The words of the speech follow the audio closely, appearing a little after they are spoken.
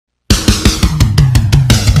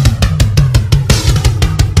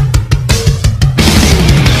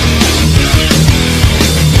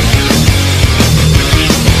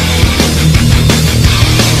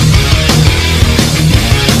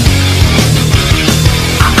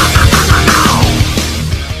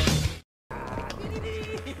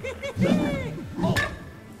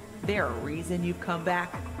reason you've come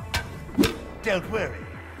back? Don't worry.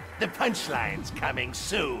 The punchline's coming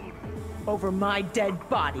soon. Over my dead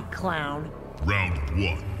body, clown. Round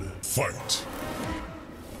 1. Fight.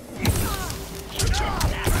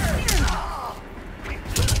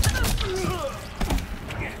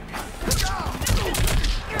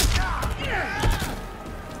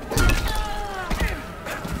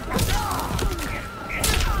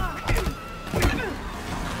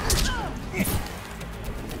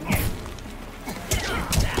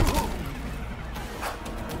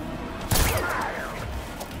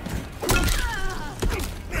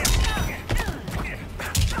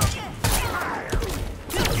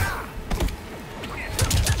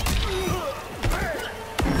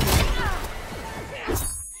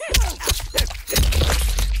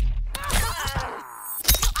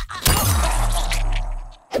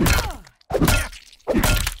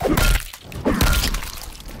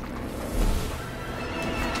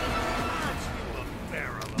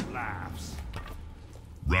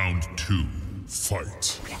 Round 2.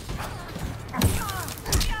 Fight.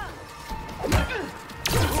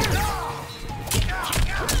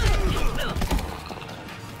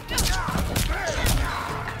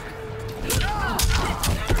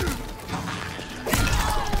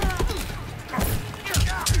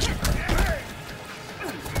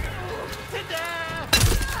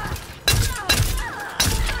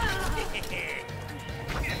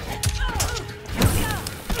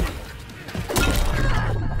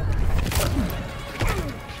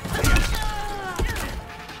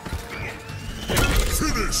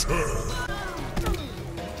 Finish her!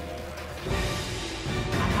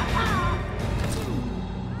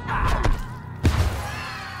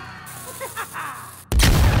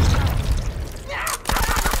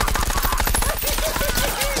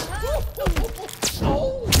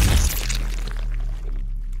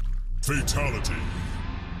 Fatality.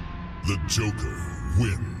 The Joker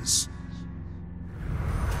wins.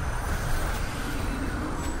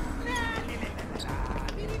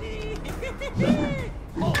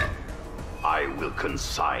 I will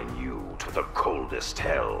consign you to the coldest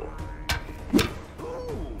hell.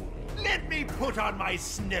 Ooh, let me put on my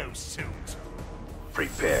snowsuit.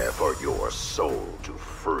 Prepare for your soul to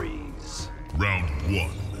freeze. Round 1.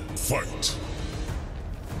 Fight.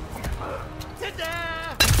 Ta-da!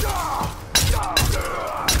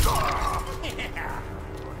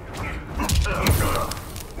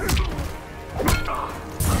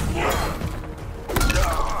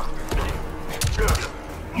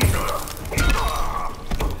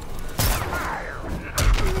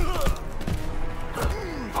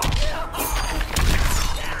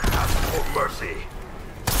 Mercy.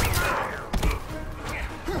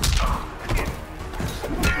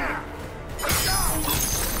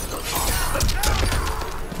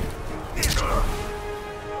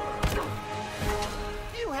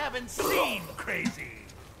 You haven't seen crazy.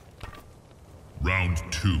 Round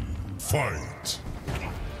 2. Fight.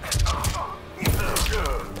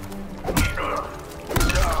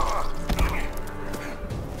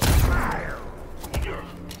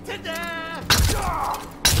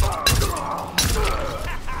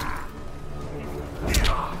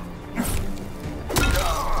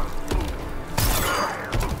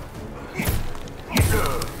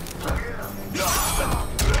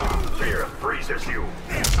 Fear freezes you.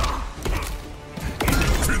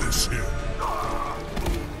 Finish him.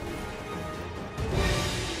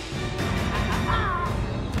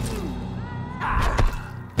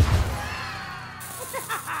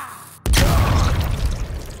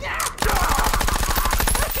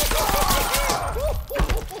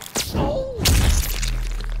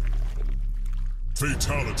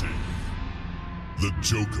 Fatality. The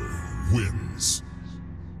Joker wins.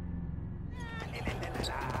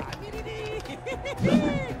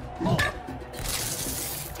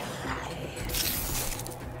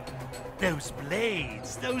 Those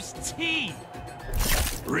blades, those teeth.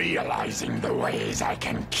 Realizing the ways I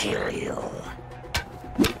can kill you.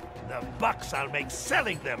 The bucks I'll make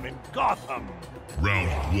selling them in Gotham.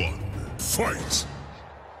 Round 1. Fight.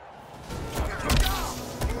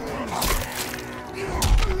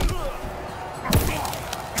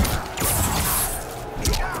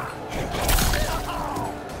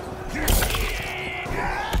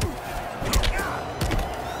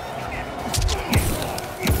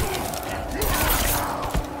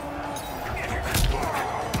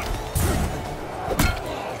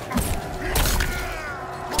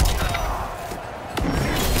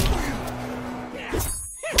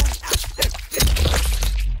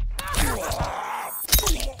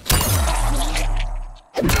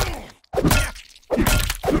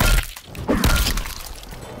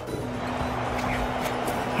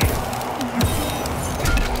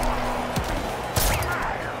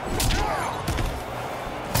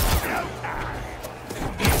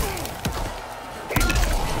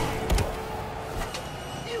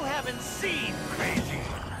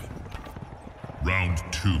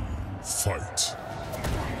 Round 2, fight.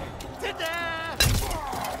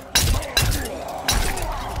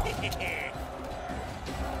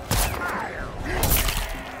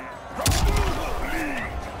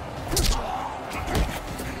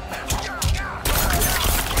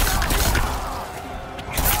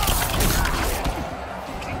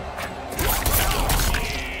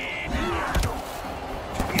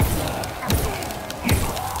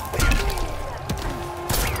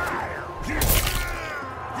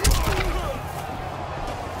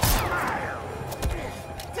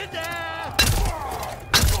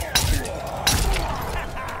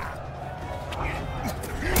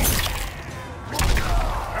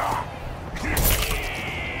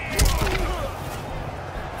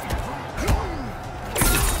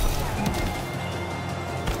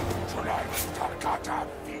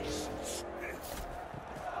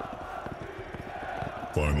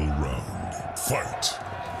 Final round, fight!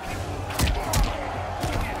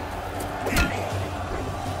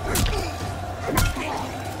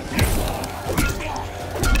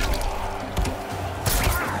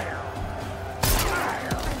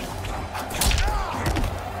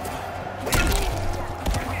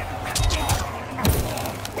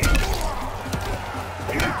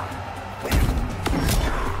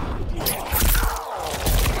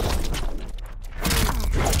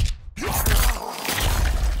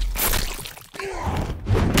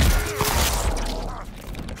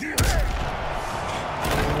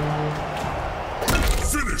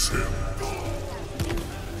 Finish him!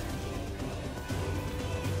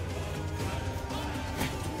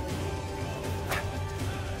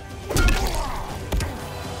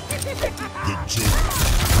 The Joker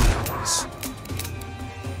wins.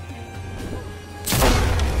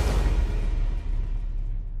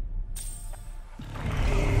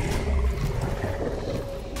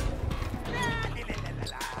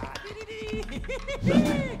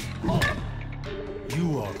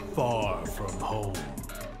 You are far from home.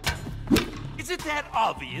 Is it that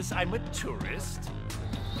obvious I'm a tourist?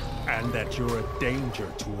 And that you're a danger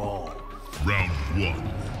to all. Round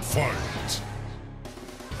 1, fight!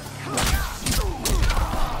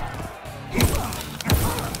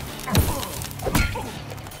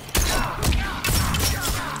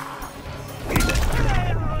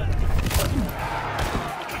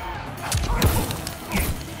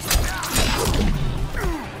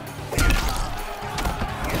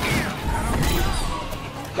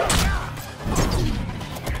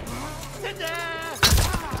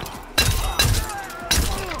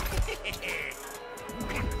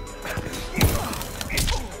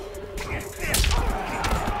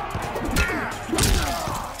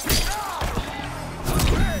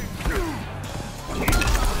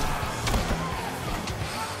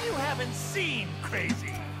 Seen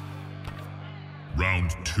crazy.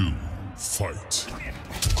 Round 2, fight!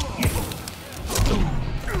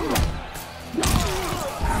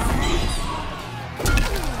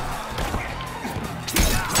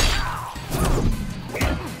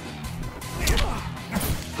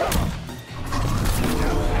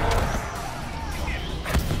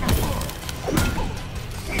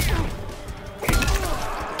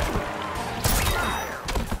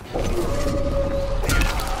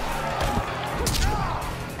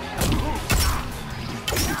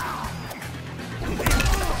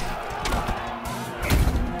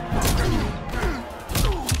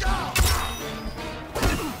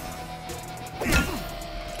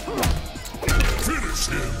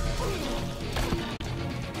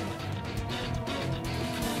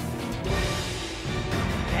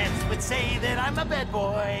 Would say that I'm a bad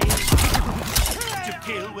boy to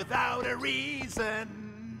kill without a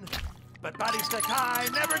reason, but body stuck high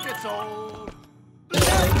never gets old.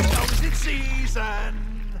 Always in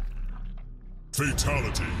season.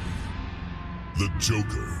 Fatality. The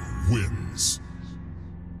Joker wins.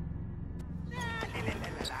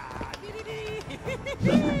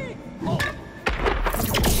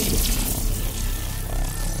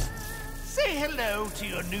 Say hello to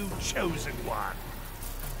your new chosen one.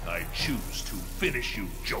 I choose to finish you,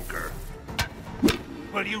 Joker.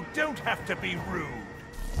 Well, you don't have to be rude.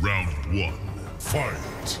 Round 1,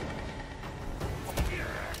 fight!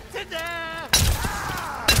 Ta-da!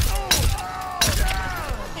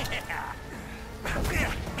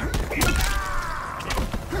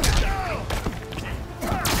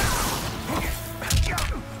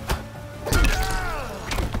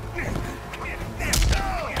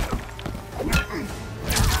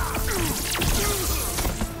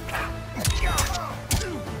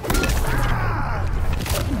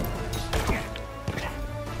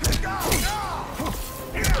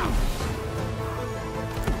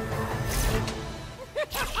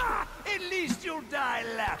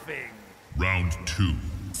 Round 2,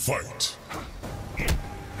 fight.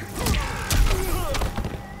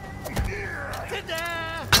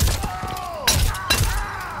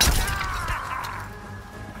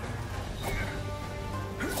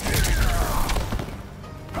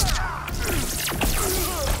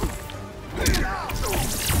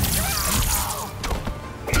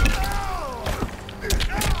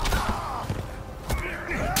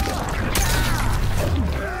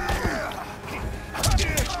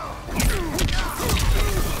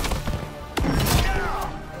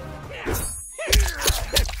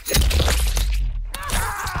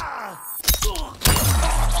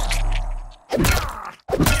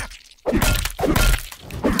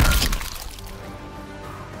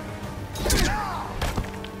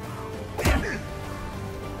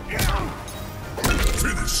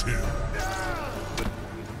 Finish him.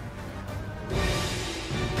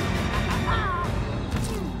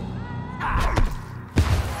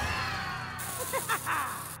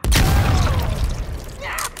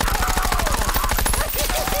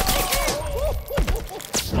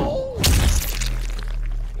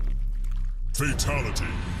 Fatality.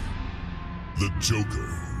 The Joker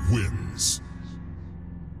wins.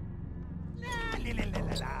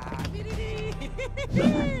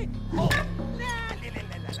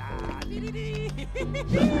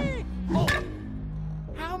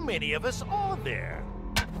 How many of us are there?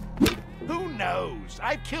 Who knows?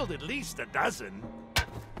 I've killed at least a dozen.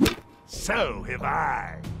 So have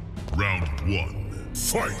I. Round 1,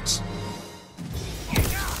 fight.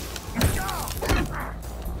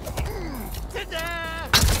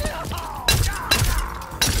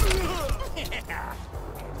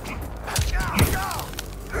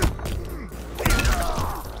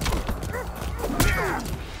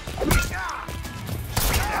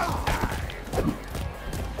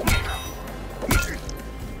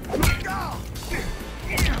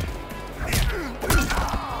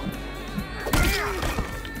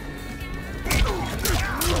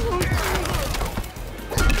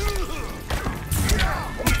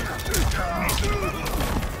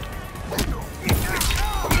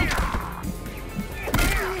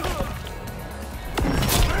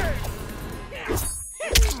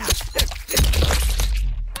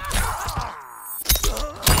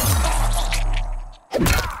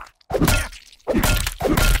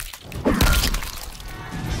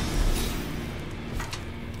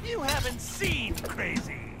 You haven't seen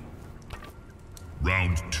crazy.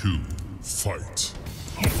 Round 2, fight.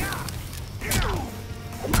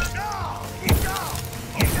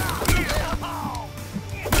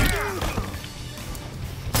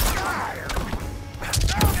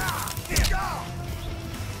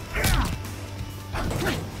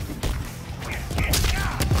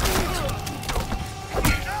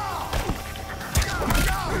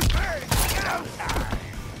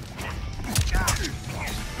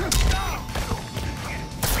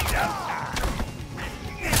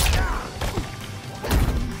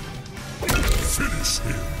 Finish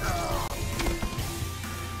him.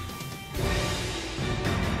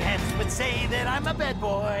 Fans would say that I'm a bad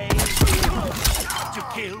boy. To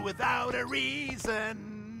kill without a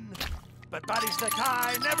reason. But bodies that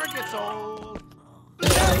high never gets old.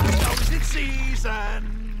 Always in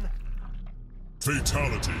season.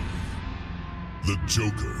 Fatality. The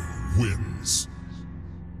Joker wins.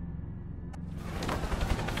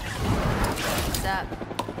 What's up?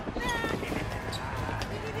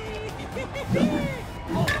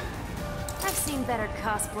 I've seen better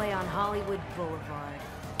cosplay on Hollywood Boulevard.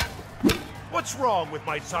 What's wrong with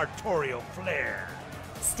my sartorial flair?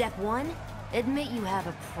 Step 1, admit you have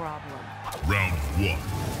a problem. Round 1,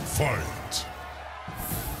 fight.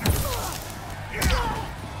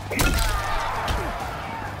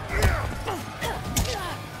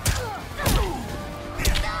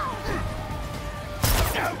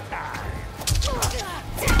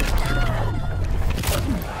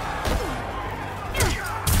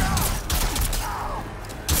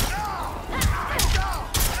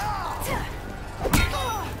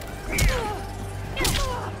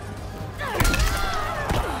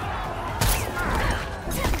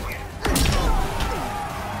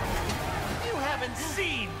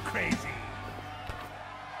 Seen crazy.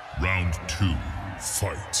 Round 2,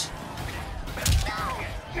 fight.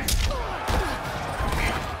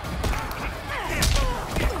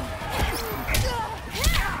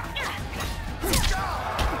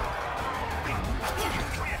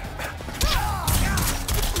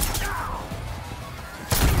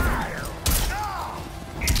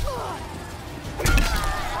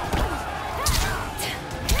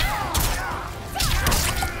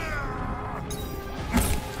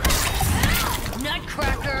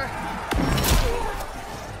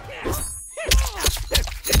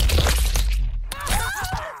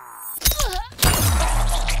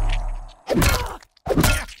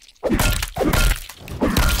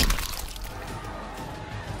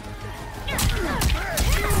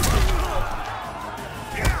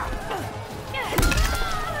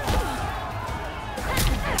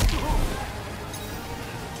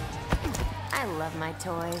 I love my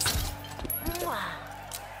toys. Mwah.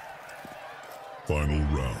 Final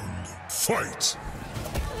round. Fight!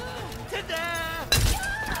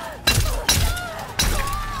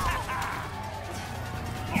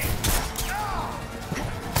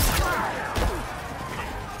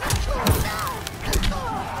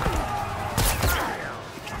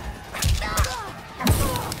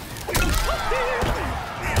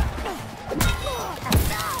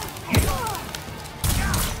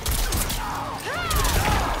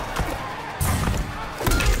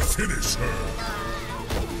 Finish her!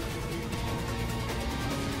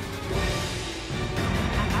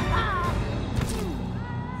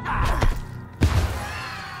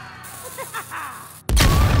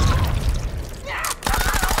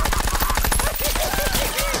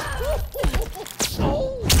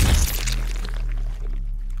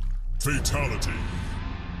 Fatality.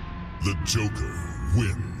 The Joker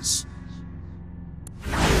wins.